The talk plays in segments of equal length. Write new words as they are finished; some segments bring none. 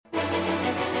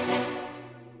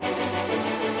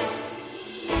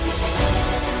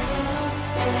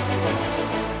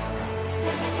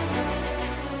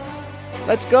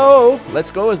Let's go. Let's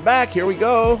go is back. Here we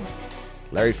go.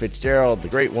 Larry Fitzgerald, the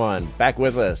great one, back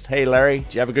with us. Hey, Larry,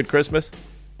 did you have a good Christmas?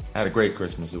 I had a great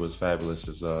Christmas. It was fabulous.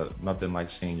 It's nothing like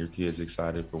seeing your kids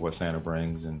excited for what Santa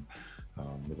brings, and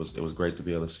it was great to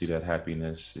be able to see that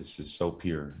happiness. It's just so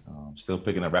pure. Still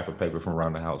picking up wrapper paper from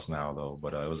around the house now, though.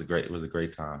 But it was a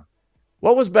great time.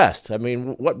 What was best? I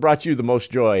mean, what brought you the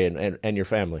most joy and your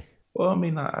family? Well, I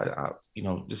mean,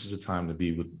 this is a time to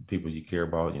be with people you care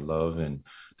about and you love, and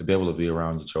to be able to be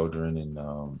around your children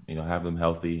and have them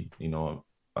healthy.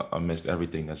 Amidst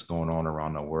everything that's going on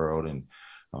around the world, and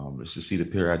just to see the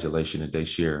pure adulation that they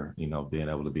share. Being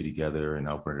able to be together and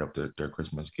opening up their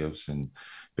Christmas gifts and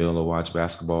be able to watch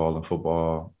basketball and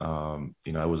football.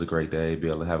 It was a great day. Be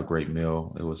able to have a great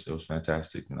meal. It was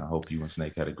fantastic, and I hope you and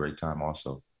Snake had a great time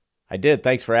also. I did.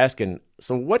 Thanks for asking.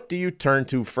 So what do you turn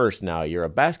to first now? You're a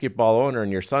basketball owner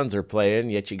and your sons are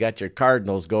playing, yet you got your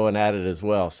Cardinals going at it as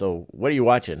well. So what are you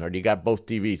watching? Or do you got both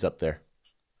TVs up there?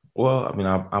 Well, I mean,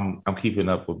 I'm keeping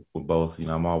up with both.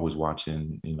 I'm always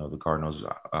watching. The Cardinals.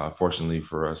 Fortunately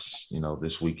for us,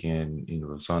 this weekend,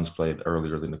 the Suns played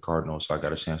earlier than the Cardinals, so I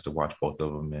got a chance to watch both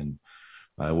of them. And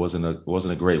it wasn't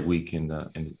a great week in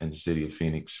the city of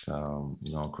Phoenix. On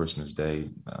Christmas Day.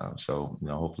 So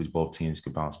hopefully both teams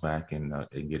can bounce back and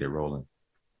get it rolling.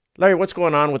 Larry, what's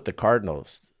going on with the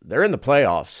Cardinals? They're in the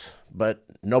playoffs, but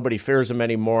nobody fears them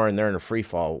anymore, and they're in a free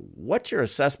fall. What's your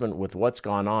assessment with what's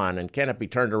gone on, and can it be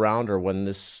turned around, or when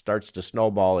this starts to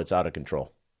snowball, it's out of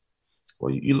control?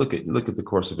 Well, you look at the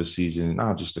course of a season,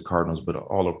 not just the Cardinals, but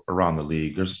all around the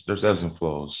league. There's ebbs and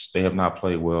flows. They have not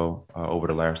played well over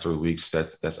the last 3 weeks.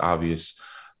 That's obvious.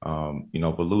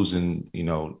 But losing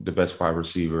the best wide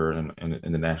receiver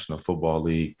in the National Football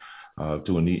League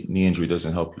to a knee injury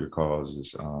doesn't help your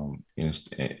causes.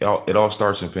 It all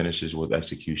starts and finishes with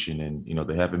execution, and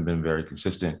they haven't been very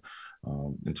consistent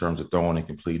in terms of throwing and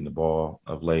completing the ball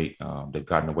of late. They've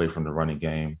gotten away from the running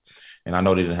game. And I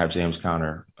know they didn't have James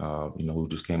Conner, who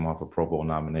just came off a Pro Bowl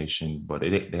nomination, but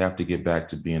they have to get back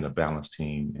to being a balanced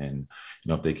team. And,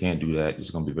 if they can't do that,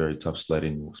 it's going to be very tough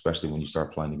sledding, especially when you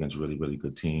start playing against really, really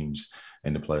good teams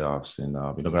in the playoffs. And,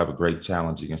 they're going to have a great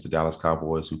challenge against the Dallas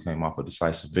Cowboys, who came off a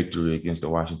decisive victory against the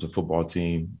Washington football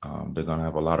team. They're going to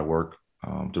have a lot of work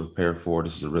to prepare for.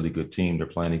 This is a really good team. They're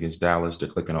playing against Dallas. They're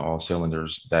clicking on all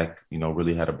cylinders. Dak,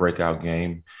 really had a breakout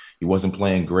game. He wasn't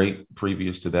playing great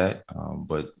previous to that,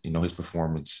 but his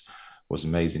performance was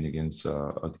amazing against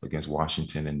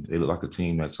Washington, and they look like a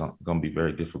team that's going to be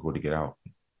very difficult to get out.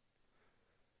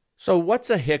 So what's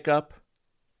a hiccup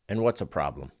and what's a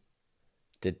problem?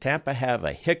 Did Tampa have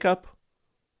a hiccup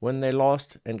when they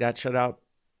lost and got shut out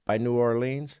by New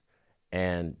Orleans?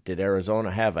 And did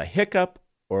Arizona have a hiccup,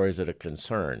 or is it a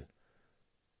concern?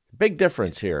 Big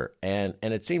difference here. And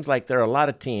it seems like there are a lot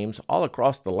of teams all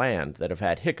across the land that have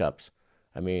had hiccups.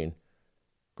 I mean,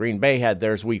 Green Bay had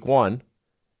theirs week one.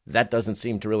 That doesn't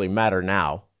seem to really matter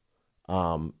now.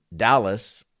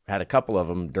 Dallas had a couple of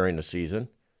them during the season.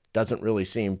 Doesn't really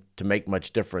seem to make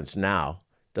much difference now.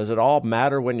 Does it all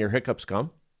matter when your hiccups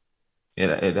come?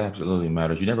 It absolutely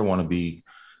matters. You never want to be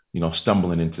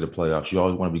stumbling into the playoffs. You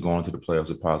always want to be going to the playoffs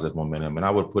with positive momentum. And I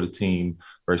would put a team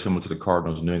very similar to the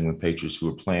Cardinals, New England Patriots, who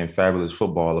were playing fabulous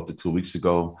football up to 2 weeks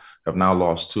ago, have now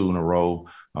lost two in a row.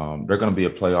 They're going to be a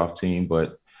playoff team,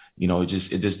 but it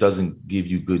just doesn't give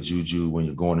you good juju when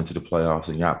you're going into the playoffs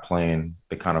and you're not playing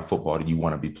the kind of football that you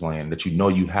want to be playing, that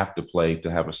you have to play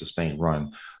to have a sustained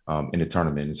run in the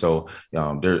tournament. And so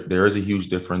there is a huge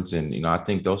difference. And, I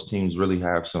think those teams really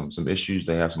have some issues.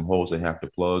 They have some holes they have to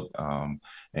plug.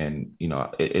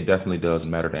 It definitely does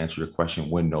matter, to answer your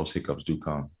question, when those hiccups do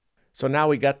come. So now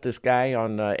we got this guy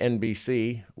on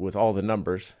NBC with all the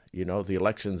numbers. The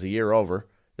election's a year over.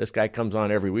 This guy comes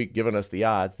on every week giving us the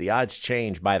odds. The odds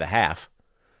change by the half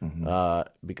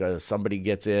because somebody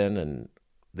gets in and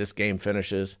this game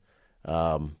finishes.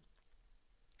 We're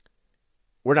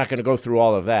not going to go through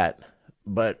all of that,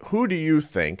 but who do you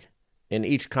think in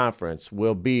each conference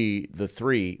will be the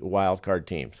three wild card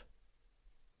teams?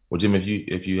 Well, Jim, if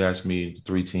you ask me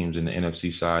three teams in the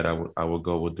NFC side, I would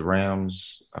go with the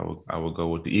Rams, I would go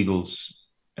with the Eagles,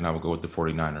 and I would go with the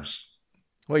 49ers.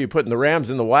 Well, you're putting the Rams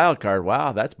in the wild card.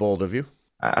 Wow, that's bold of you.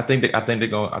 I think they're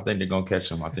gonna catch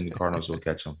them. I think the Cardinals will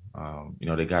catch them.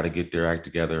 They got to get their act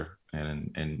together,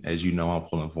 and as you know, I'm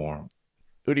pulling for them.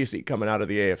 Who do you see coming out of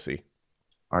the AFC?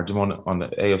 All right, Jim, on the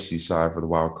AFC side for the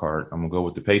wild card, I'm gonna go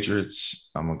with the Patriots.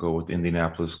 I'm gonna go with the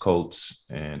Indianapolis Colts,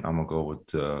 and I'm gonna go with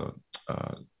the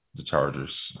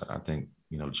Chargers. I think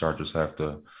the Chargers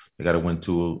they got to win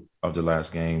two of the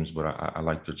last games, but I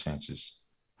like their chances.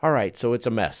 All right, so it's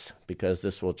a mess because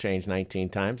this will change 19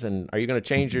 times. And are you going to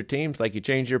change your teams like you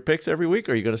change your picks every week,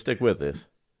 or are you going to stick with this?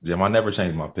 Jim, I never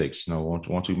change my picks. No,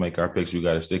 once we make our picks, we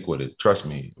got to stick with it. Trust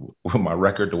me, with my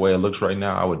record the way it looks right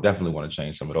now, I would definitely want to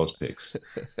change some of those picks.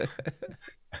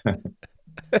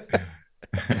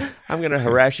 I'm going to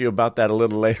harass you about that a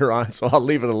little later on, so I'll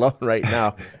leave it alone right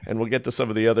now, and we'll get to some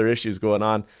of the other issues going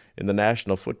on in the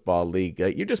National Football League.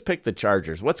 You just picked the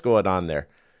Chargers. What's going on there?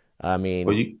 I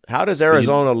mean, how does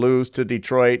Arizona lose to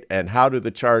Detroit, and how do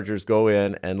the Chargers go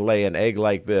in and lay an egg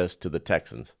like this to the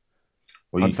Texans?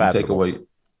 Well, you take away.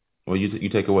 Well, you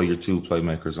take away your two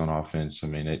playmakers on offense. I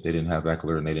mean, they didn't have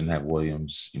Eckler and they didn't have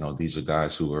Williams. These are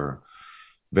guys who are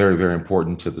very, very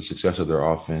important to the success of their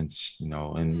offense.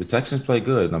 And the Texans play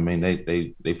good. I mean,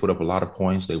 they put up a lot of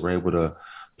points. They were able to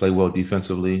play well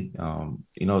defensively.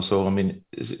 So I mean,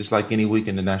 it's like any week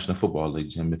in the National Football League,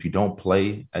 Jim. If you don't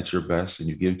play at your best and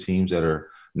you give teams that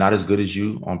are not as good as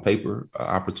you on paper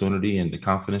opportunity and the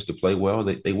confidence to play well,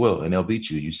 they will, and they'll beat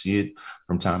you. You see it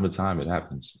from time to time. It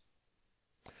happens.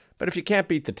 But if you can't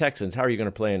beat the Texans, how are you going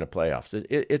to play in the playoffs?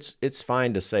 It's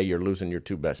fine to say you're losing your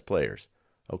two best players,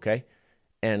 okay?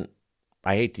 And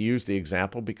I hate to use the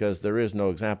example because there is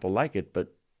no example like it,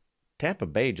 but Tampa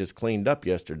Bay just cleaned up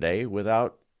yesterday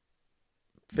without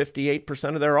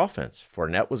 58% of their offense.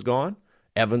 Fournette was gone.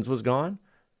 Evans was gone.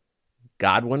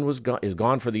 Godwin is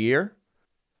gone for the year.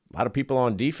 A lot of people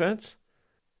on defense.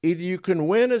 Either you can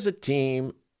win as a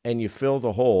team and you fill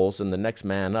the holes and the next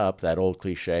man up, that old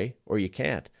cliche, or you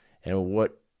can't. And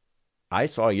what I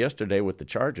saw yesterday with the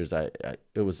Chargers,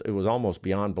 it was almost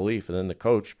beyond belief. And then the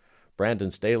coach, Brandon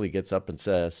Staley, gets up and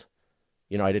says,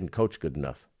 I didn't coach good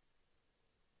enough.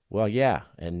 Well, yeah,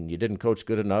 and you didn't coach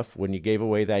good enough when you gave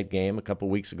away that game a couple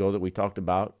weeks ago that we talked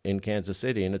about in Kansas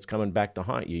City, and it's coming back to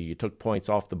haunt you. You took points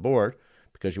off the board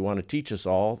because you want to teach us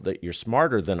all that you're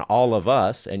smarter than all of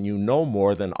us and you know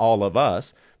more than all of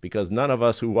us because none of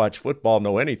us who watch football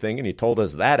know anything, and you told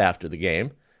us that after the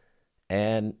game.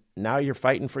 And now you're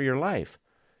fighting for your life.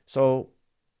 So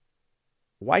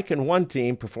why can one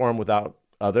team perform without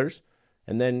others?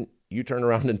 And then you turn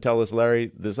around and tell us,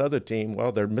 Larry, this other team,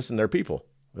 well, they're missing their people.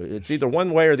 It's either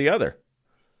one way or the other.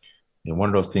 And one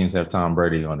of those teams have Tom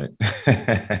Brady on it.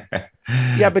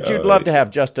 Yeah, but you'd love to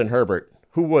have Justin Herbert.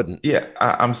 Who wouldn't? Yeah,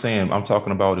 I'm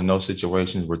talking about in those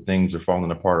situations where things are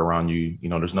falling apart around you.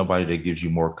 There's nobody that gives you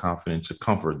more confidence or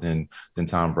comfort than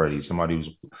Tom Brady. Somebody who's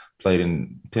played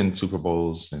in 10 Super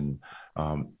Bowls and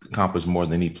accomplished more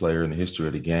than any player in the history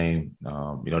of the game.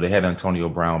 They had Antonio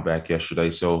Brown back yesterday,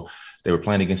 so they were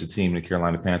playing against a team, the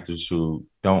Carolina Panthers, who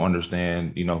don't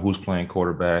understand, who's playing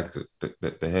quarterback.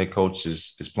 The head coach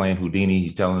is playing Houdini.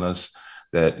 He's telling us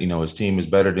that, his team is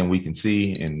better than we can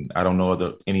see. And I don't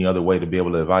know any other way to be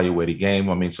able to evaluate a game.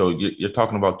 I mean, so you're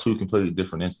talking about two completely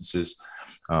different instances.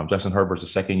 Justin Herbert's a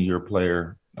second-year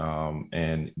player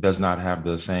and does not have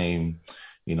the same,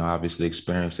 obviously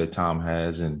experience that Tom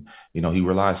has. And, he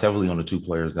relies heavily on the two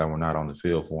players that were not on the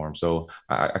field for him. So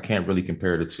I can't really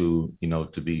compare the two,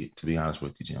 to be honest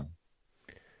with you, Jim.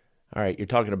 All right. You're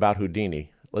talking about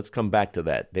Houdini. Let's come back to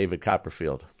that, David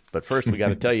Copperfield. But first, we got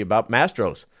to tell you about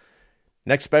Mastro's.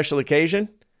 Next special occasion,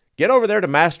 get over there to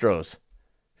Mastro's.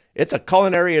 It's a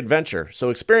culinary adventure,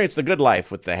 so experience the good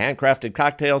life with the handcrafted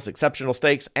cocktails, exceptional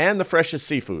steaks, and the freshest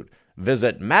seafood.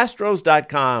 Visit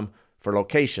mastros.com for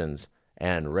locations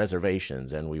and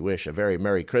reservations. And we wish a very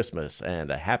Merry Christmas and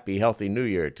a happy, healthy New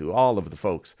Year to all of the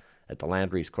folks at the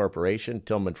Landry's Corporation.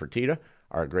 Tillman Fertitta,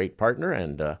 our great partner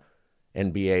and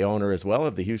NBA owner as well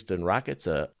of the Houston Rockets,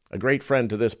 a great friend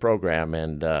to this program.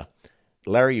 And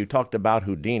Larry, you talked about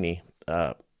Houdini.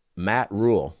 Matt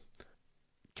Rule,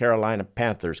 Carolina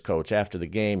Panthers coach, after the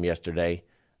game yesterday,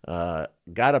 got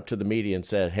up to the media and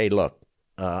said, hey, look,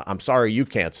 I'm sorry you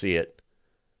can't see it,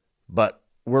 but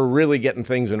we're really getting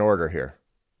things in order here.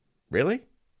 Really?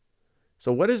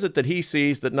 So what is it that he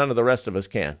sees that none of the rest of us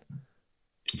can?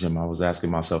 Jim, I was asking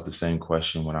myself the same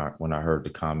question when I heard the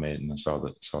comment and I saw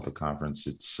the conference.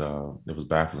 It was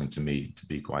baffling to me, to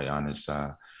be quite honest.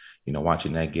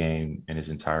 Watching that game in its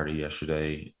entirety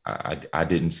yesterday, I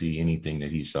didn't see anything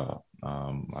that he saw.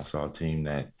 I saw a team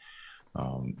that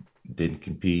didn't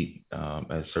compete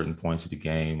at certain points of the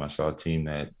game. I saw a team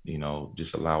that,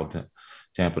 just allowed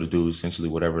Tampa to do essentially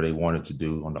whatever they wanted to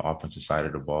do on the offensive side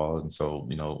of the ball. And so,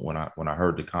 when I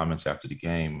heard the comments after the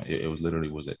game, it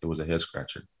was a head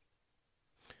scratcher.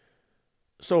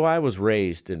 So I was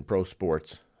raised in pro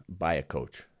sports by a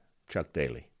coach, Chuck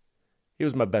Daly. He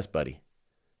was my best buddy.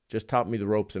 Just taught me the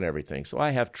ropes and everything. So I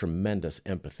have tremendous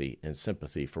empathy and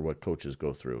sympathy for what coaches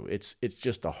go through. It's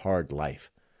just a hard life.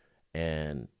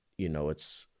 And,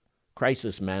 it's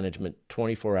crisis management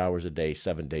 24 hours a day,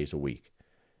 7 days a week.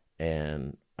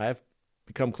 And I've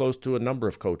become close to a number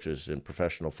of coaches in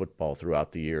professional football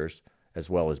throughout the years, as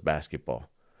well as basketball.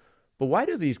 But why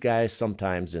do these guys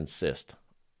sometimes insist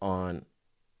on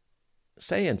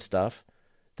saying stuff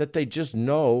that they just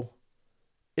know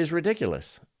is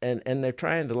ridiculous? And they're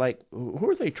trying to, like, who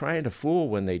are they trying to fool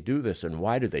when they do this, and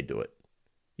why do they do it?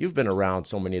 You've been around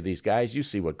so many of these guys. You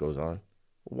see what goes on.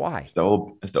 Why? It's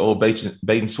the old bait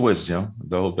and switch, Jim.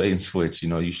 The old bait and switch.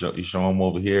 You show them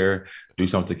over here, do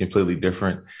something completely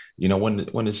different. When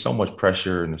there's so much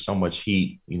pressure and there's so much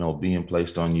heat, being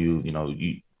placed on you,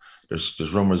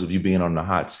 there's rumors of you being on the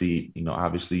hot seat.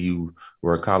 Obviously you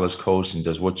were a college coach, and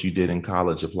does what you did in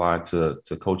college apply to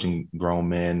coaching grown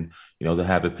men, that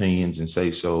have opinions and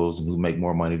say so's and who make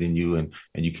more money than you, and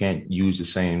you can't use the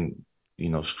same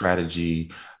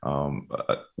strategy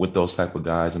with those type of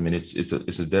guys. I mean, it's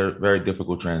a very, very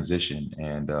difficult transition,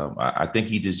 and I think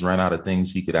he just ran out of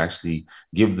things he could actually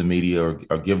give the media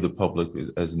or give the public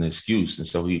as an excuse, and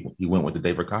so he went with the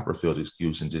David Copperfield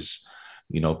excuse and just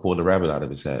pulled the rabbit out of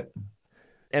his hat.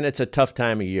 And it's a tough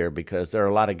time of year because there are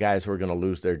a lot of guys who are going to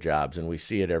lose their jobs, and we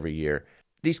see it every year.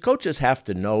 These coaches have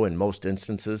to know in most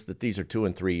instances that these are 2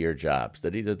 and 3 year jobs,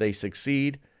 that either they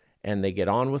succeed and they get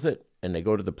on with it and they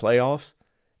go to the playoffs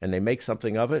and they make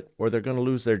something of it, or they're going to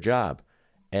lose their job.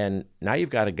 And now you've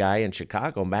got a guy in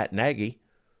Chicago, Matt Nagy,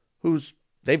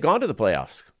 they've gone to the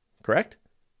playoffs, correct?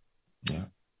 Yeah.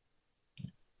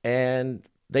 And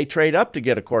they trade up to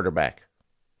get a quarterback,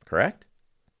 correct?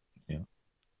 Yeah.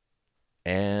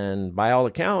 And by all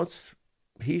accounts,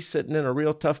 he's sitting in a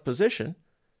real tough position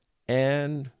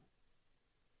and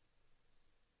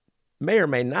may or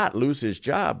may not lose his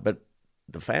job, but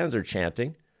the fans are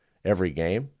chanting every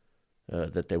game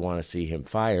that they want to see him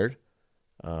fired.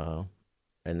 And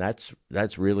that's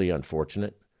really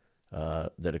unfortunate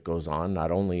that it goes on,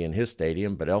 not only in his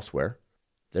stadium, but elsewhere.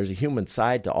 There's a human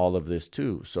side to all of this,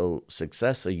 too. So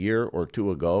success a year or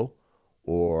two ago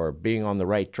or being on the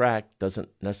right track doesn't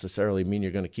necessarily mean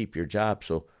you're going to keep your job.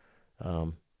 So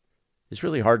it's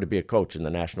really hard to be a coach in the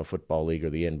National Football League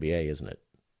or the NBA, isn't it?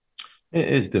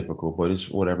 It's difficult, but it's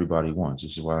what everybody wants.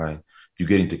 This is why you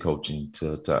get into coaching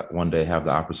to one day have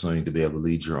the opportunity to be able to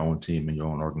lead your own team and your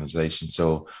own organization.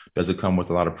 So does it come with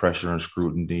a lot of pressure and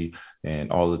scrutiny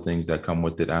and all the things that come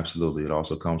with it? Absolutely. It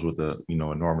also comes with a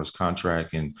enormous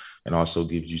contract and also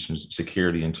gives you some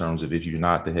security in terms of if you're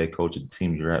not the head coach of the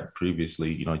team you're at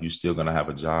previously, you're still going to have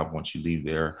a job once you leave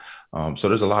there. So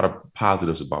there's a lot of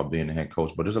positives about being a head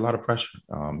coach, but there's a lot of pressure.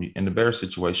 In the Bears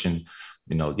situation,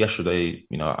 yesterday,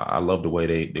 I love the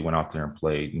way they went out there and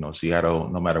played. Seattle,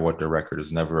 no matter what their record,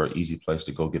 is never an easy place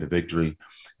to go get a victory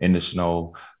in the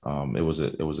snow. It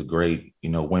was a great,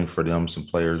 win for them. Some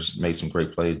players made some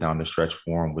great plays down the stretch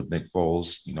for them with Nick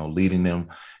Foles, leading them.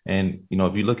 And,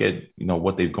 if you look at,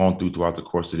 what they've gone throughout the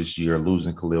course of this year,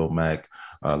 losing Khalil Mack,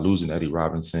 losing Eddie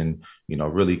Robinson,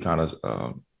 really kind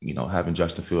of, having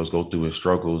Justin Fields go through his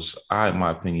struggles, in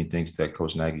my opinion, think that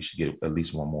Coach Nagy should get at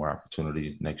least one more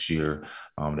opportunity next year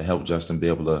to help Justin be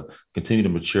able to continue to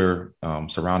mature,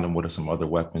 surround him with some other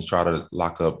weapons, try to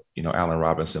lock up, Allen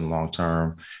Robinson long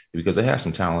term because they have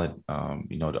some talent.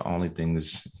 The only thing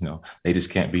is, they just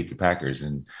can't beat the Packers,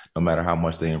 and no matter how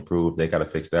much they improve, they got to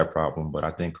fix that problem. But I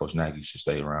think Coach Nagy should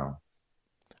stay around.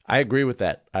 I agree with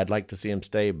that. I'd like to see him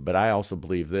stay, but I also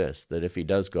believe this, that if he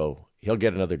does go, he'll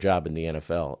get another job in the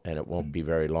NFL, and it won't be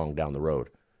very long down the road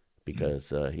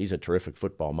because he's a terrific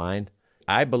football mind.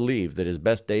 I believe that his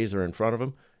best days are in front of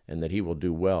him and that he will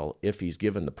do well if he's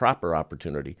given the proper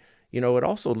opportunity. It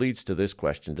also leads to this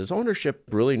question. Does ownership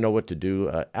really know what to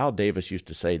do? Al Davis used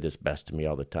to say this best to me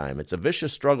all the time. It's a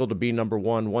vicious struggle to be number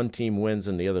one. One team wins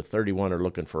and the other 31 are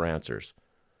looking for answers.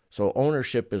 So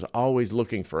ownership is always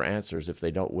looking for answers if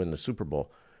they don't win the Super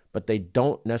Bowl, but they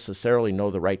don't necessarily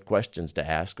know the right questions to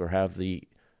ask or have the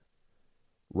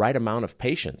right amount of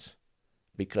patience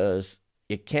because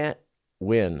you can't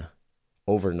win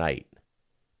overnight.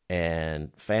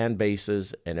 And fan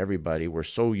bases and everybody were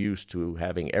so used to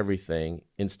having everything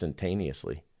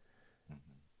instantaneously.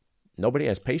 Nobody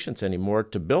has patience anymore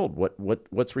to build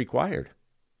what's required.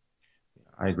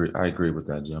 I agree with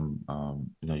that, Jim.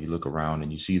 You look around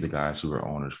and you see the guys who are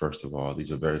owners. First of all,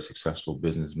 these are very successful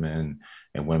businessmen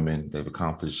and women. They've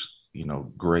accomplished,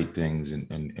 great things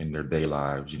in their day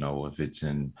lives. If it's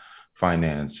in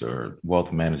finance or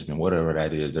wealth management, whatever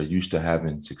that is, they're used to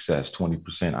having success, 20%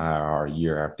 IRR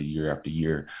year after year after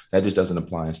year. That just doesn't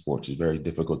apply in sports. It's very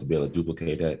difficult to be able to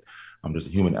duplicate that. There's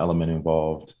a human element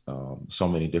involved, so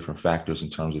many different factors in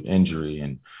terms of injury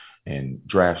and and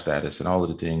draft status and all of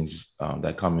the things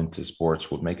that come into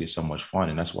sports would make it so much fun.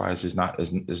 And that's why it's just not,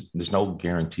 there's no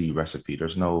guaranteed recipe.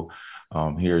 There's no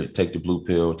here, take the blue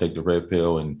pill, take the red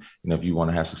pill. And, if you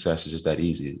want to have success, it's just that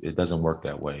easy. It doesn't work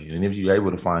that way. And if you're able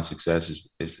to find success,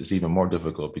 it's even more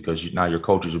difficult because now your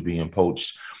coaches are being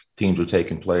poached. Teams are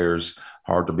taking players,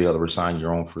 hard to be able to resign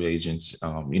your own free agents.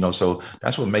 So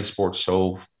that's what makes sports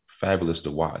so fabulous to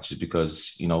watch, is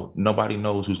because, nobody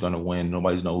knows who's going to win.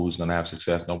 Nobody knows who's going to have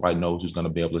success. Nobody knows who's going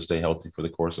to be able to stay healthy for the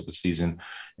course of the season.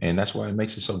 And that's why it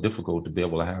makes it so difficult to be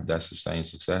able to have that sustained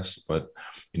success. But,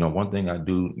 one thing I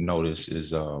do notice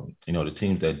is, the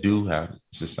teams that do have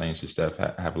sustained success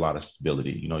have a lot of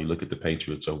stability. You look at the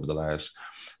Patriots over the last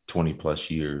 20 plus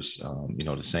years,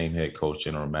 the same head coach,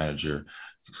 general manager,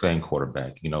 same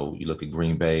quarterback. You look at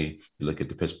Green Bay, you look at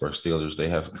the Pittsburgh Steelers, they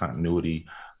have continuity,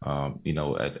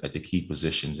 at the key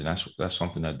positions. And that's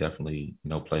something that definitely,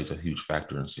 plays a huge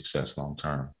factor in success long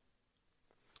term.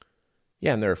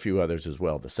 Yeah, and there are a few others as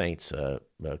well. The Saints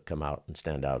come out and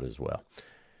stand out as well.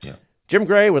 Yeah. Jim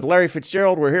Gray with Larry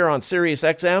Fitzgerald. We're here on Sirius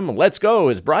XM. Let's Go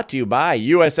is brought to you by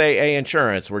USAA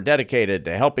Insurance. We're dedicated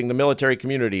to helping the military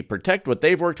community protect what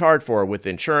they've worked hard for with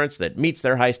insurance that meets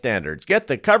their high standards. Get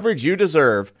the coverage you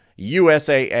deserve.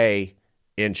 USAA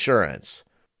Insurance.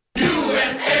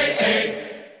 USAA.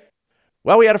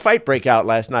 Well, we had a fight break out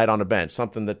last night on the bench,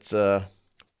 something that's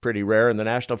pretty rare in the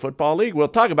National Football League. We'll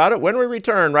talk about it when we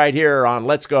return right here on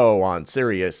Let's Go on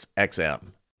Sirius XM.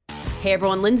 Hey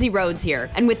everyone, Lindsay Rhodes here.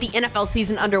 And with the NFL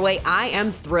season underway, I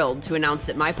am thrilled to announce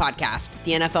that my podcast,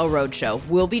 The NFL Roadshow,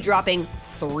 will be dropping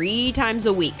 3 times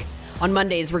a week. On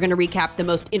Mondays, we're going to recap the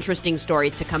most interesting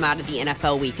stories to come out of the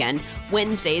NFL weekend.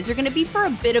 Wednesdays are going to be for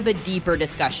a bit of a deeper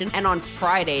discussion. And on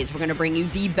Fridays, we're going to bring you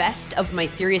the best of my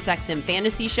SiriusXM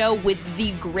fantasy show with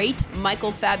the great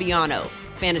Michael Fabiano,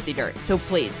 Fantasy Dirt. So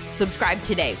please, subscribe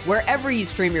today, wherever you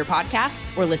stream your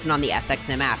podcasts or listen on the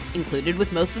SXM app, included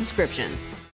with most subscriptions.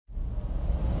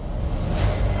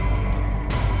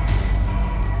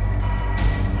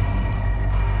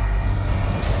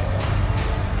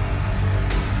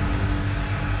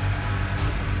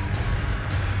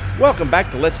 Welcome back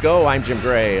to Let's Go. I'm Jim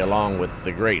Gray, along with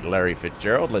the great Larry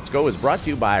Fitzgerald. Let's Go is brought to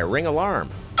you by Ring Alarm.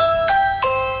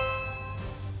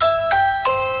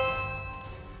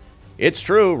 It's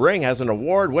true, Ring has an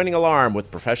award-winning alarm with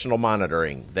professional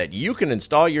monitoring that you can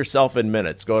install yourself in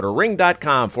minutes. Go to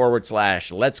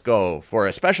ring.com/Let's Go for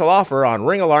a special offer on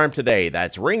Ring Alarm today.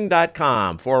 That's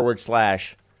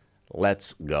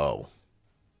ring.com/Let's Go.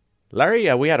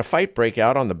 Larry, we had a fight break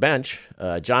out on the bench.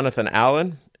 Jonathan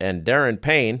Allen and Darren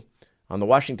Payne on the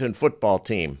Washington football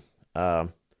team.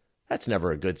 That's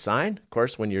never a good sign. Of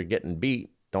course, when you're getting beat,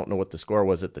 don't know what the score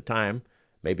was at the time,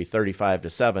 maybe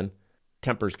 35-7.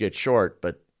 Tempers get short,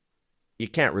 but you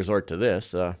can't resort to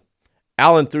this.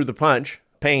 Allen threw the punch.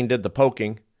 Payne did the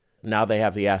poking. Now they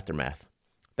have the aftermath.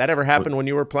 That ever happened when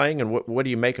you were playing, and what do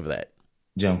you make of that?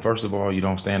 Jim, first of all, you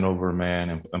don't stand over a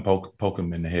man and poke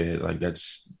him in the head. Like,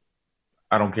 that's,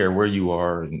 I don't care where you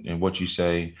are and what you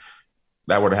say.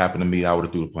 That would have happened to me, I would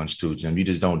have threw the punch too, Jim. You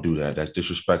just don't do that. That's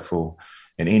disrespectful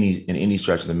in any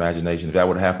stretch of the imagination. If that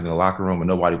would have happened in the locker room and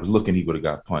nobody was looking, he would have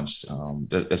got punched.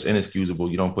 That's inexcusable.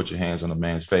 You don't put your hands on a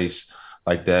man's face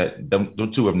like that. Them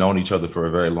two have known each other for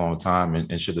a very long time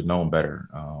and should have known better.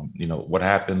 What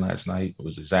happened last night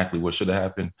was exactly what should have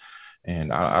happened.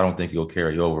 And I don't think it'll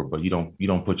carry over, but you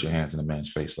don't put your hands in a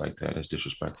man's face like that. That's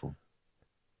disrespectful.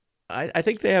 I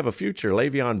think they have a future.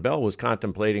 Le'Veon Bell was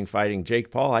contemplating fighting Jake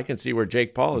Paul. I can see where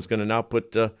Jake Paul is going to now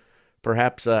put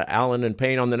perhaps Allen and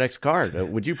Payne on the next card.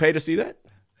 Would you pay to see that?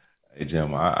 Hey,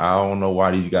 Jim, I don't know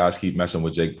why these guys keep messing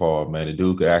with Jake Paul, man. The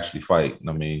dude could actually fight.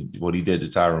 I mean, what he did to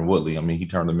Tyron Woodley, he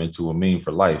turned him into a meme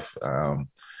for life. I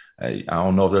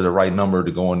don't know if there's a right number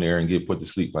to go in there and get put to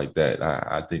sleep like that.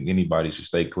 I think anybody should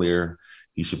stay clear.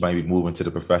 He should maybe move into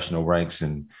the professional ranks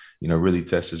and, really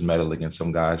test his mettle against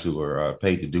some guys who are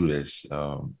paid to do this.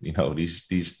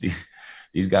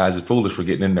 These guys are foolish for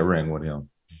getting in the ring with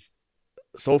him.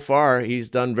 So far,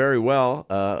 he's done very well.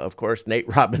 Of course,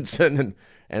 Nate Robinson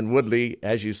and Woodley,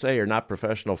 as you say, are not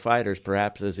professional fighters.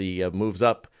 Perhaps as he moves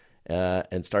up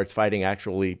and starts fighting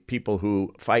actually people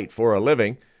who fight for a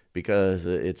living, because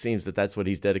it seems that that's what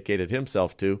he's dedicated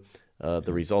himself to.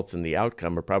 The results and the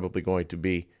outcome are probably going to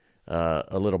be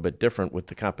a little bit different with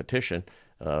the competition.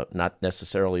 Not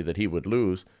necessarily that he would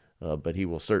lose, but he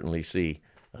will certainly see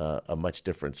a much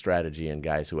different strategy in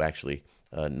guys who actually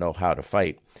know how to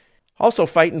fight. Also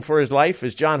fighting for his life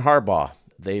is John Harbaugh.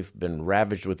 They've been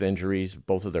ravaged with injuries.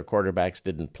 Both of their quarterbacks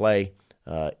didn't play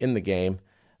in the game.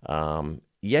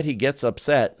 Yet he gets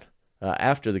upset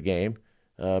after the game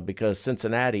because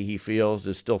Cincinnati, he feels,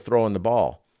 is still throwing the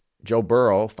ball. Joe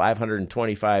Burrow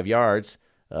 525 yards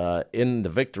in the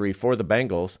victory for the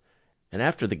Bengals. And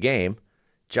after the game,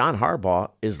 John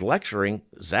Harbaugh is lecturing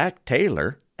Zach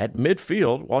Taylor at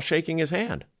midfield while shaking his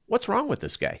hand. What's wrong with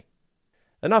this guy?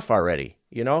 Enough already.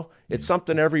 It's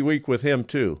something every week with him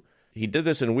too. He did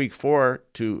this in week 4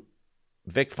 to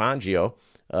Vic Fangio,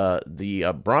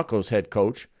 the Broncos head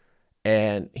coach,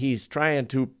 and he's trying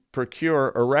to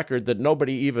procure a record that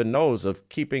nobody even knows of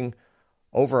keeping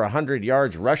over 100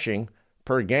 yards rushing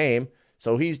per game.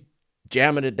 So he's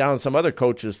jamming it down some other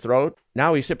coach's throat.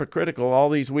 Now he's hypocritical all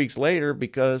these weeks later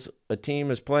because a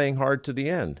team is playing hard to the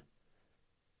end.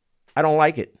 I don't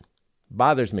like it.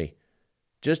 Bothers me.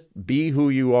 Just be who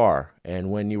you are.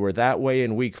 And when you were that way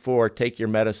in week 4, take your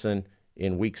medicine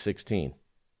in week 16.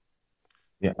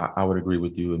 Yeah, I would agree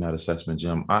with you in that assessment,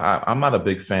 Jim. I'm not a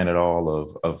big fan at all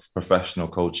of professional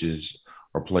coaches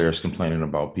or players complaining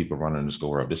about people running the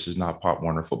score up. This is not Pop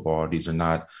Warner football. These are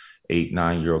not 8,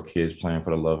 9-year-old kids playing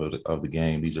for the love of the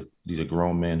game. These are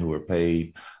grown men who are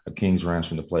paid a king's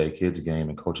ransom to play a kid's game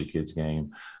and coach a kid's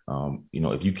game.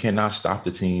 If you cannot stop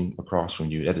the team across from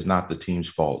you, that is not the team's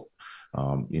fault.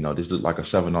 This looked like a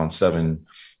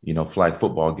 7-on-7, flag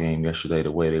football game yesterday,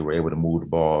 the way they were able to move the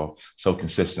ball so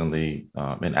consistently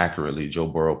and accurately. Joe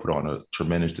Burrow put on a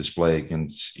tremendous display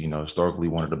against, historically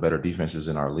one of the better defenses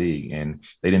in our league, and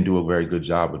they didn't do a very good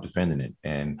job of defending it.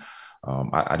 And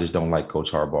I just don't like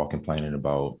Coach Harbaugh complaining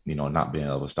about, not being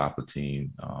able to stop a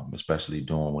team, especially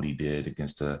doing what he did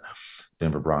against the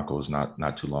Denver Broncos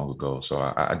not too long ago. So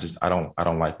I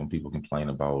don't like when people complain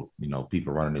about,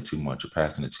 people running it too much or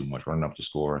passing it too much, running up the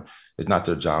score. It's not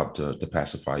their job to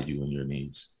pacify you and your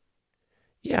needs.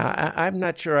 Yeah, I'm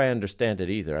not sure I understand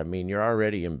it either. I mean, you're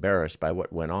already embarrassed by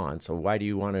what went on, so why do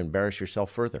you want to embarrass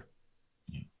yourself further?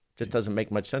 Just doesn't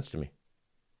make much sense to me.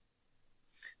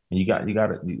 And you got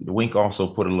the Wink also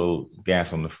put a little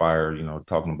gas on the fire,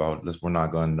 talking about we're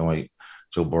not going to anoint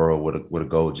Joe Burrow with a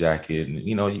gold jacket, and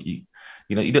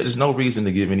there's no reason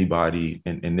to give anybody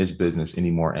in this business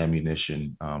any more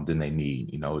ammunition than they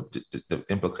need. The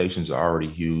implications are already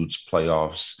huge.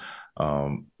 Playoffs,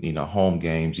 home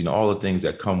games, all the things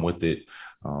that come with it.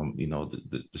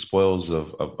 The spoils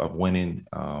of winning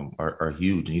are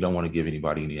huge, and you don't want to give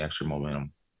anybody any extra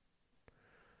momentum.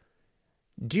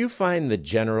 Do you find that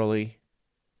generally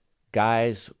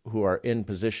guys who are in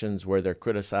positions where they're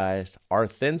criticized are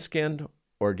thin-skinned,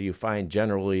 or do you find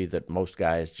generally that most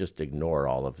guys just ignore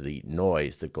all of the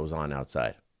noise that goes on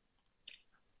outside?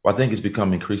 Well, I think it's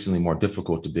become increasingly more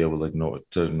difficult to be able to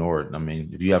ignore it. I mean,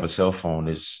 if you have a cell phone,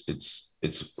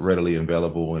 it's readily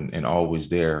available and always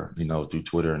there, through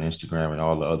Twitter and Instagram and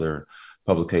all the other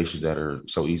publications that are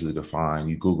so easily to find.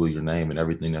 You Google your name and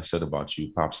everything that's said about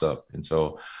you pops up. And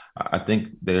so I think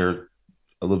they're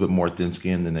a little bit more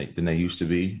thin-skinned than they used to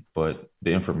be, but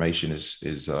the information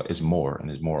is more and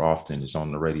is more often. It's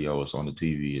on the radio, it's on the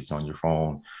TV, it's on your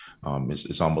phone.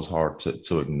 It's almost hard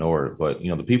to ignore it. But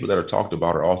the people that are talked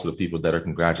about are also the people that are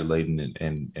congratulating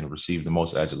and receive the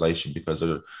most adulation because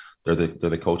they're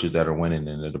the coaches that are winning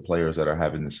and they're the players that are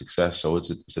having the success. So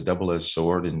it's a double-edged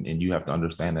sword, and you have to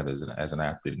understand that as an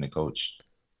athlete and a coach.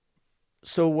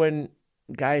 So when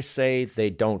guys say they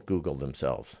don't Google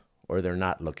themselves or they're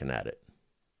not looking at it,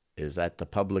 is that the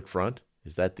public front?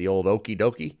 Is that the old okie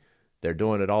dokie? They're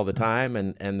doing it all the time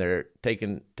and they're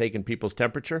taking people's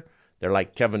temperature. They're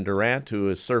like Kevin Durant, who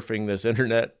is surfing this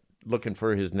internet looking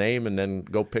for his name and then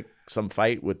go pick some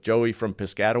fight with Joey from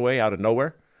Piscataway out of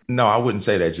nowhere. No, I wouldn't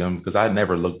say that, Jim, because I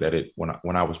never looked at it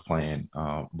when I was playing.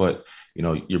 But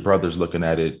your brother's looking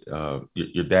at it,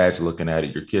 your dad's looking at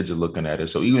it, your kids are looking at it.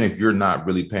 So even if you're not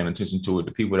really paying attention to it,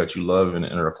 the people that you love and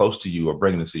are close to you are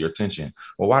bringing it to your attention.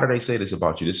 Well, why do they say this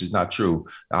about you? This is not true.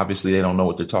 Obviously, they don't know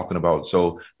what they're talking about.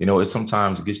 So it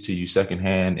sometimes gets to you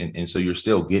secondhand, and so you're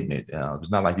still getting it.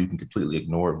 It's not like you can completely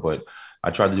ignore it, but I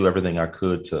tried to do everything I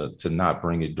could to not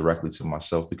bring it directly to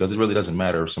myself, because it really doesn't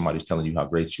matter if somebody's telling you how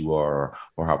great you are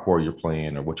or how poor you're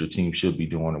playing or what your team should be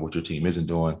doing or what your team isn't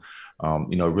doing.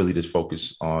 Really just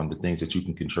focus on the things that you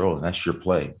can control, and that's your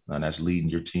play, and that's leading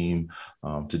your team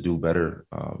to do better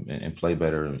and play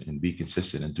better and be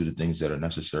consistent and do the things that are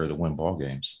necessary to win ball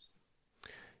games.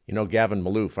 Gavin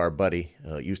Maloof, our buddy,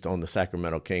 used to own the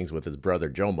Sacramento Kings with his brother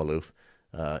Joe Maloof.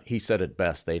 He said it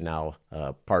best. They now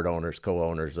part owners,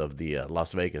 co-owners of the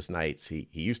Las Vegas Knights. He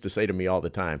used to say to me all the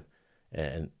time,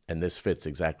 and this fits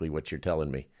exactly what you're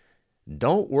telling me: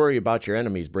 don't worry about your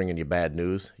enemies bringing you bad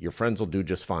news. Your friends will do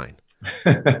just fine.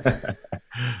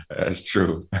 That's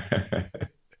true.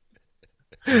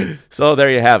 So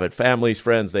there you have it. Families,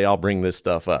 friends, they all bring this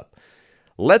stuff up.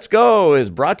 Let's Go is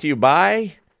brought to you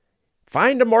by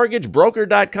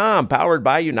FindAMortgageBroker.com, powered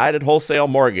by United Wholesale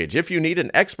Mortgage. If you need an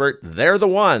expert, they're the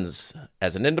ones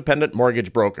as an independent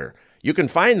mortgage broker. You can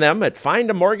find them at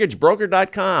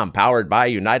FindAMortgageBroker.com, powered by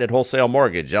United Wholesale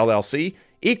Mortgage, LLC,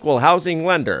 Equal Housing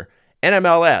Lender,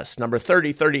 NMLS number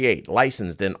 3038,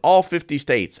 licensed in all 50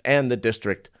 states and the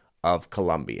District of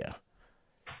Columbia.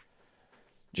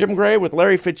 Jim Gray with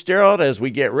Larry Fitzgerald as we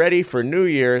get ready for New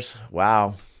Year's.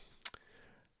 Wow.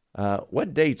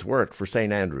 What dates work for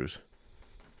St. Andrews?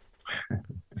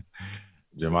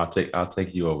 Jim, I'll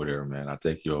take you over there, man. I'll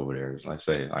take you over there. As I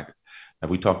say, like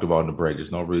we talked about in the break,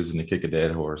 there's no reason to kick a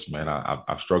dead horse, man.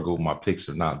 I've struggled. My picks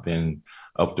have not been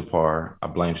up to par. I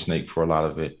blame Snake for a lot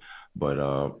of it,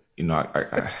 but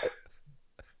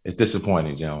it's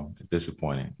disappointing, Jim. It's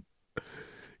disappointing.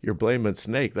 You're blaming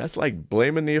Snake. That's like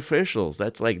blaming the officials.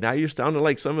 That's like now you're sounding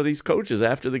like some of these coaches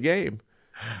after the game.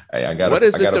 Hey, what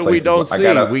is it that we don't see?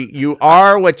 You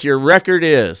are what your record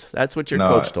is. That's what your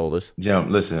coach told us.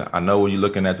 Jim, listen, I know when you're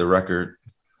looking at the record,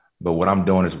 but what I'm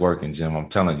doing is working, Jim. I'm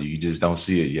telling you, you just don't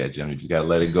see it yet, Jim. You just got to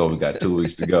let it go. We got 2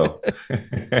 weeks to go.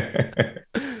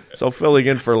 So filling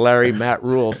in for Larry, Matt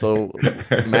Rule. So,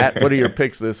 Matt, what are your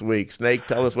picks this week? Snake,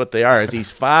 tell us what they are. As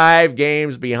he's 5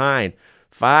 games behind.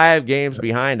 5 games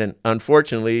behind, and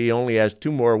unfortunately, he only has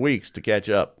 2 more weeks to catch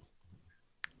up.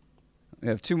 We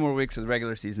have 2 more weeks of the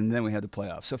regular season, then we have the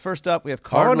playoffs. So first up, we have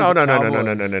Cardinals. No.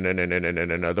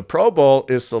 Cowboys. The Pro Bowl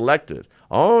is selected.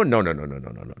 No.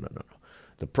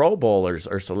 The Pro Bowlers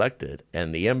are selected,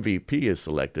 and the MVP is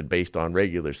selected based on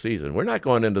regular season. We're not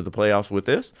going into the playoffs with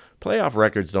this. Playoff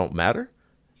records don't matter.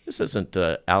 This isn't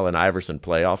Allen Iverson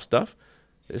playoff stuff.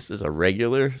 This is a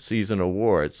regular season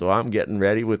award. So I'm getting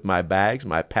ready with my bags,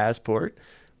 my passport,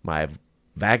 my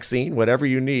vaccine, whatever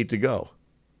you need to go.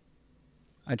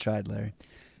 I tried, Larry.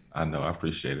 I know. I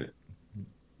appreciate it.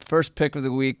 First pick of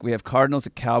the week, we have Cardinals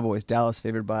at Cowboys. Dallas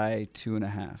favored by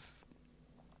 2.5.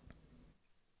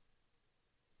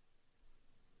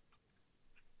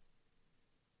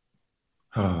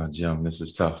 Oh, Jim, this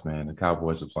is tough, man. The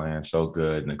Cowboys are playing so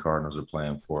good, and the Cardinals are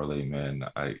playing poorly, man.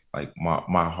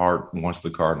 My heart wants the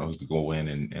Cardinals to go in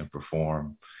and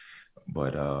perform,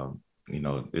 but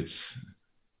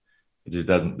it just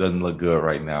doesn't look good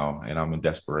right now, and I'm in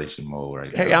desperation mode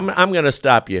right now. Hey, I'm going to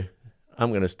stop you. I'm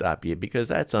going to stop you because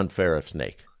that's unfair of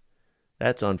Snake.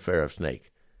 That's unfair of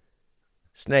Snake.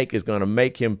 Snake is going to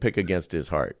make him pick against his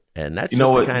heart, and that's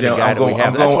just the kind of guy that we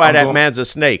have. That's why that man's a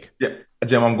snake. Yeah,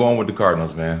 Jim, I'm going with the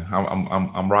Cardinals, man.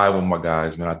 I'm riding with my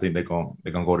guys, man. I think they're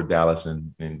gonna go to Dallas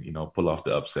and pull off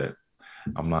the upset.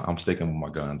 I'm sticking with my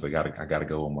guns. I gotta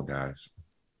go with my guys.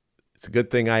 It's a good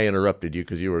thing I interrupted you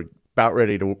because you were about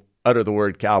ready to utter the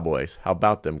word Cowboys. How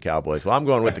about them Cowboys? Well, I'm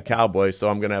going with the Cowboys, so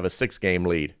I'm going to have a 6-game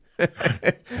lead.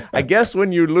 I guess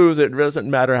when you lose, it doesn't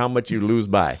matter how much you lose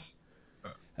by.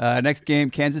 Next game,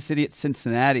 Kansas City at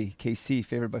Cincinnati. KC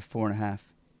favored by 4.5.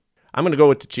 I'm going to go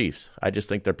with the Chiefs. I just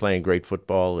think they're playing great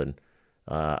football, and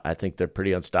I think they're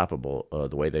pretty unstoppable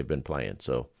the way they've been playing.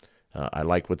 So I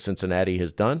like what Cincinnati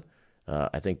has done.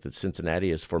 I think that Cincinnati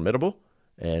is formidable,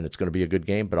 and it's going to be a good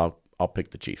game, but I'll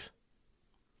pick the Chiefs.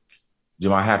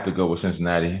 Jim, I have to go with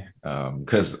Cincinnati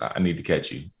because I need to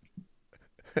catch you.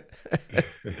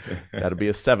 That'll be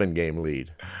a 7-game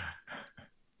lead.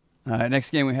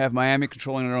 Next game, we have Miami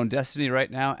controlling their own destiny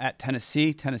right now at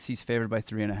Tennessee. Tennessee's favored by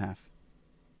 3.5.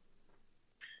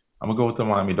 I'm going to go with the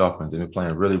Miami Dolphins. They've been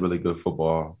playing really, really good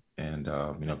football. And,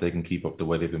 if they can keep up the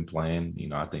way they've been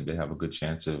playing, I think they have a good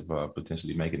chance of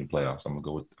potentially making the playoffs. I'm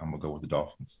going to go with the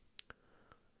Dolphins.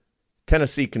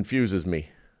 Tennessee confuses me.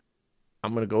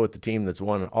 I'm going to go with the team that's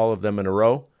won all of them in a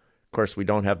row. Of course, we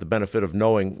don't have the benefit of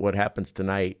knowing what happens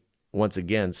tonight. Once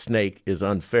again, Snake is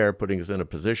unfair, putting us in a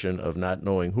position of not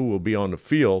knowing who will be on the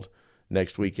field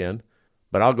next weekend.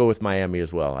 But I'll go with Miami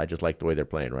as well. I just like the way they're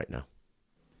playing right now.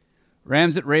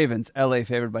 Rams at Ravens. LA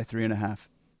favored by 3.5.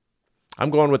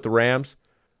 I'm going with the Rams.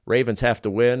 Ravens have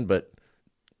to win, but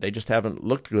they just haven't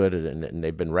looked good, and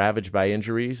they've been ravaged by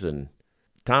injuries. And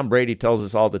Tom Brady tells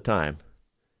us all the time,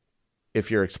 if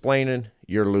you're explaining,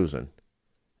 you're losing.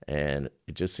 And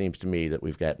it just seems to me that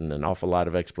we've gotten an awful lot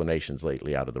of explanations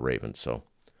lately out of the Ravens.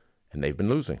 And they've been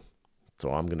losing.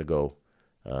 So I'm going to go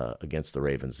against the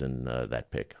Ravens in that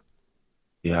pick.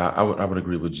 Yeah, I would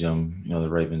agree with Jim. The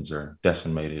Ravens are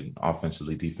decimated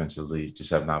offensively, defensively,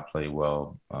 just have not played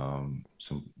well.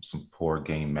 Some poor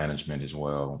game management as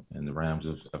well. And the Rams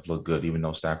have looked good, even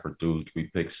though Stafford threw 3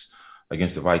 picks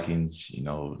against the Vikings.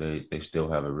 They still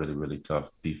have a really, really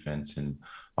tough defense. And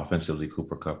offensively,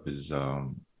 Cooper Kupp is,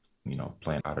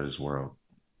 playing out of this world.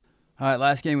 All right,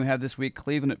 last game we have this week,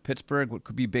 Cleveland at Pittsburgh, what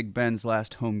could be Big Ben's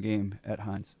last home game at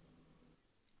Heinz.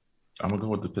 I'm going to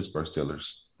go with the Pittsburgh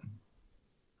Steelers.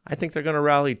 I think they're going to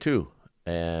rally too.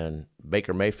 And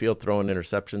Baker Mayfield throwing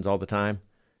interceptions all the time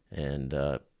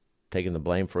and taking the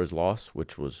blame for his loss,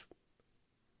 which was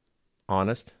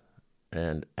honest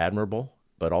and admirable,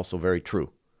 but also very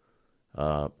true.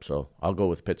 So I'll go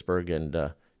with Pittsburgh.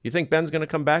 And you think Ben's going to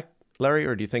come back, Larry,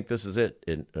 or do you think this is it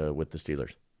with the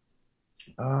Steelers?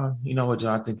 You know what,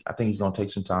 John? I think he's going to take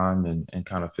some time and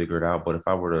kind of figure it out. But if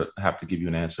I were to have to give you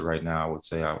an answer right now, I would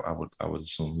say I would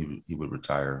assume he would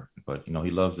retire. But he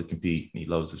loves to compete. He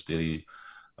loves the city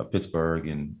of Pittsburgh,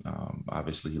 and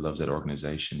obviously he loves that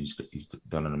organization. He's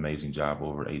done an amazing job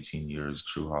over 18 years,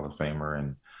 true Hall of Famer,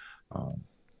 and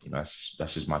that's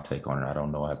just my take on it. I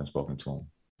don't know. I haven't spoken to him.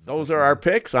 Those are our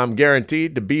picks. I'm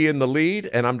guaranteed to be in the lead,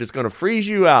 and I'm just going to freeze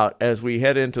you out as we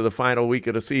head into the final week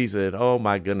of the season. Oh,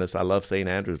 my goodness, I love St.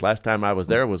 Andrews. Last time I was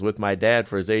there was with my dad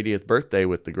for his 80th birthday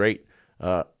with the great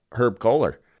Herb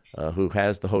Kohler, who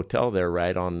has the hotel there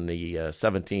right on the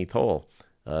 17th hole,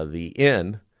 the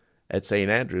Inn at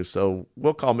St. Andrews. So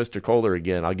we'll call Mr. Kohler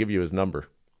again. I'll give you his number.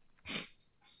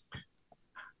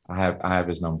 I have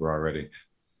his number already.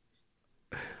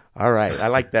 All right. I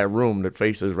like that room that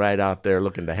faces right out there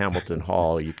looking to Hamilton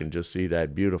Hall. You can just see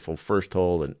that beautiful first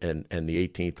hole and the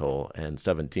 18th hole and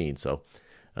 17. So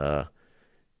it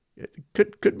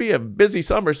could be a busy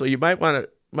summer, so you might want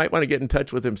to get in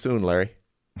touch with him soon, Larry.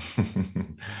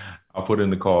 I'll put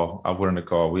in the call.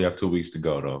 We have 2 weeks to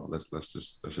go, though. Let's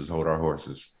just hold our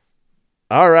horses.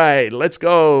 All right. Let's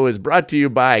Go is brought to you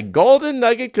by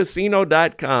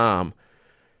GoldenNuggetCasino.com.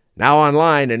 Now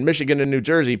online in Michigan and New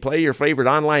Jersey, play your favorite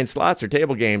online slots or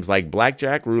table games like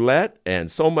blackjack, roulette,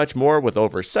 and so much more with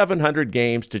over 700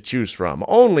 games to choose from.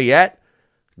 Only at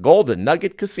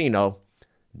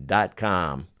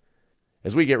GoldenNuggetCasino.com.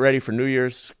 As we get ready for New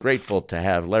Year's, grateful to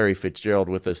have Larry Fitzgerald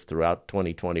with us throughout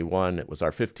 2021. It was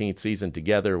our 15th season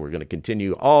together. We're going to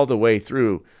continue all the way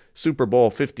through Super Bowl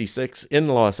 56 in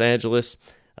Los Angeles.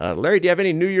 Larry, do you have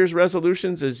any New Year's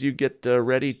resolutions as you get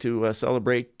ready to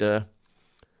celebrate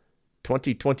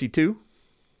 2022?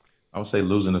 I would say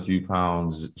losing a few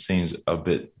pounds seems a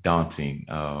bit daunting.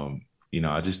 I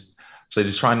just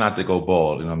try not to go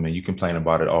bald. You complain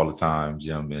about it all the time,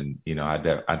 Jim. And, I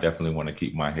definitely want to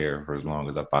keep my hair for as long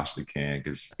as I possibly can.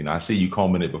 Because, I see you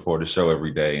combing it before the show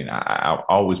every day. And I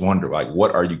always wonder, like,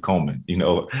 what are you combing?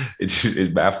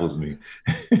 It baffles me.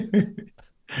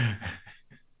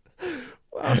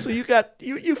 Wow, so you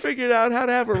figured out how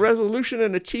to have a resolution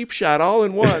and a cheap shot all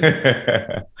in one.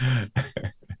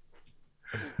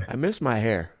 I miss my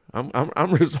hair.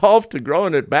 I'm resolved to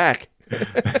growing it back.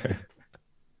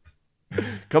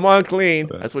 Come on clean.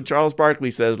 That's what Charles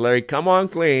Barkley says, Larry. Come on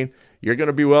clean. You're going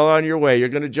to be well on your way. You're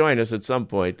going to join us at some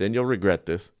point. Then you'll regret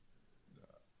this.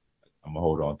 I'm going to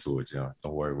hold on to it, John.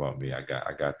 Don't worry about me. I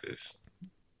got this.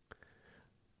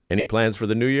 Any plans for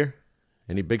the new year?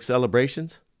 Any big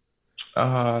celebrations?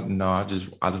 No, I just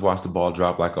watch the ball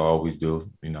drop like I always do.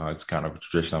 It's kind of a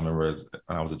tradition. I remember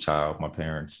when I was a child, my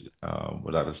parents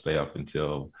would let us stay up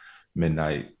until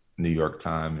midnight New York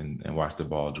time and watch the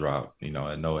ball drop.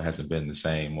 I know it hasn't been the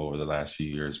same over the last few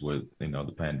years with,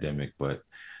 the pandemic, but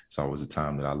it's always a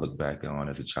time that I look back on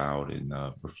as a child and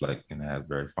reflect and have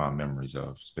very fond memories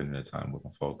of spending that time with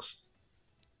my folks.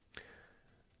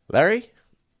 Larry,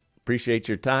 appreciate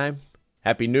your time.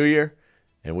 Happy New Year.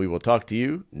 And we will talk to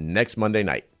you next Monday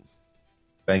night.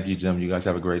 Thank you, Jim. You guys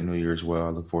have a great New Year as well. I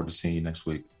look forward to seeing you next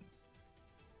week.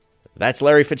 That's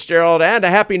Larry Fitzgerald, and a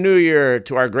Happy New Year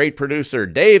to our great producer,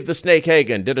 Dave the Snake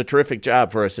Hagen. Did a terrific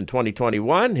job for us in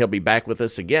 2021. He'll be back with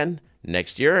us again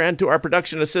next year. And to our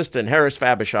production assistant, Harris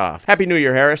Fabishoff. Happy New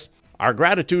Year, Harris. Our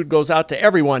gratitude goes out to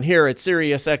everyone here at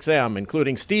SiriusXM,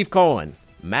 including Steve Cohen,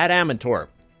 Matt Amantorp,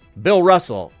 Bill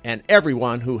Russell, and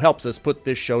everyone who helps us put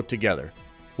this show together.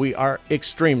 We are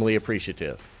extremely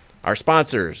appreciative. Our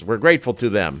sponsors, we're grateful to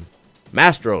them.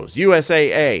 Mastro's,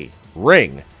 USAA,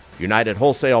 Ring, United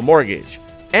Wholesale Mortgage,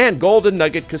 and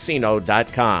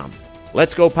GoldenNuggetCasino.com.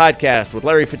 Let's Go Podcast with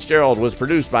Larry Fitzgerald was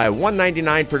produced by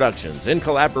 199 Productions in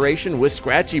collaboration with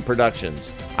Scratchy Productions.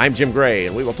 I'm Jim Gray,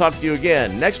 and we will talk to you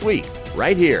again next week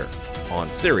right here on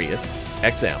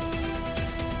SiriusXM.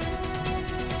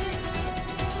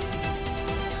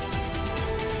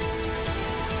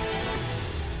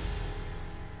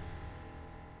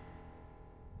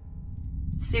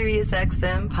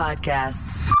 SiriusXM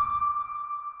Podcasts.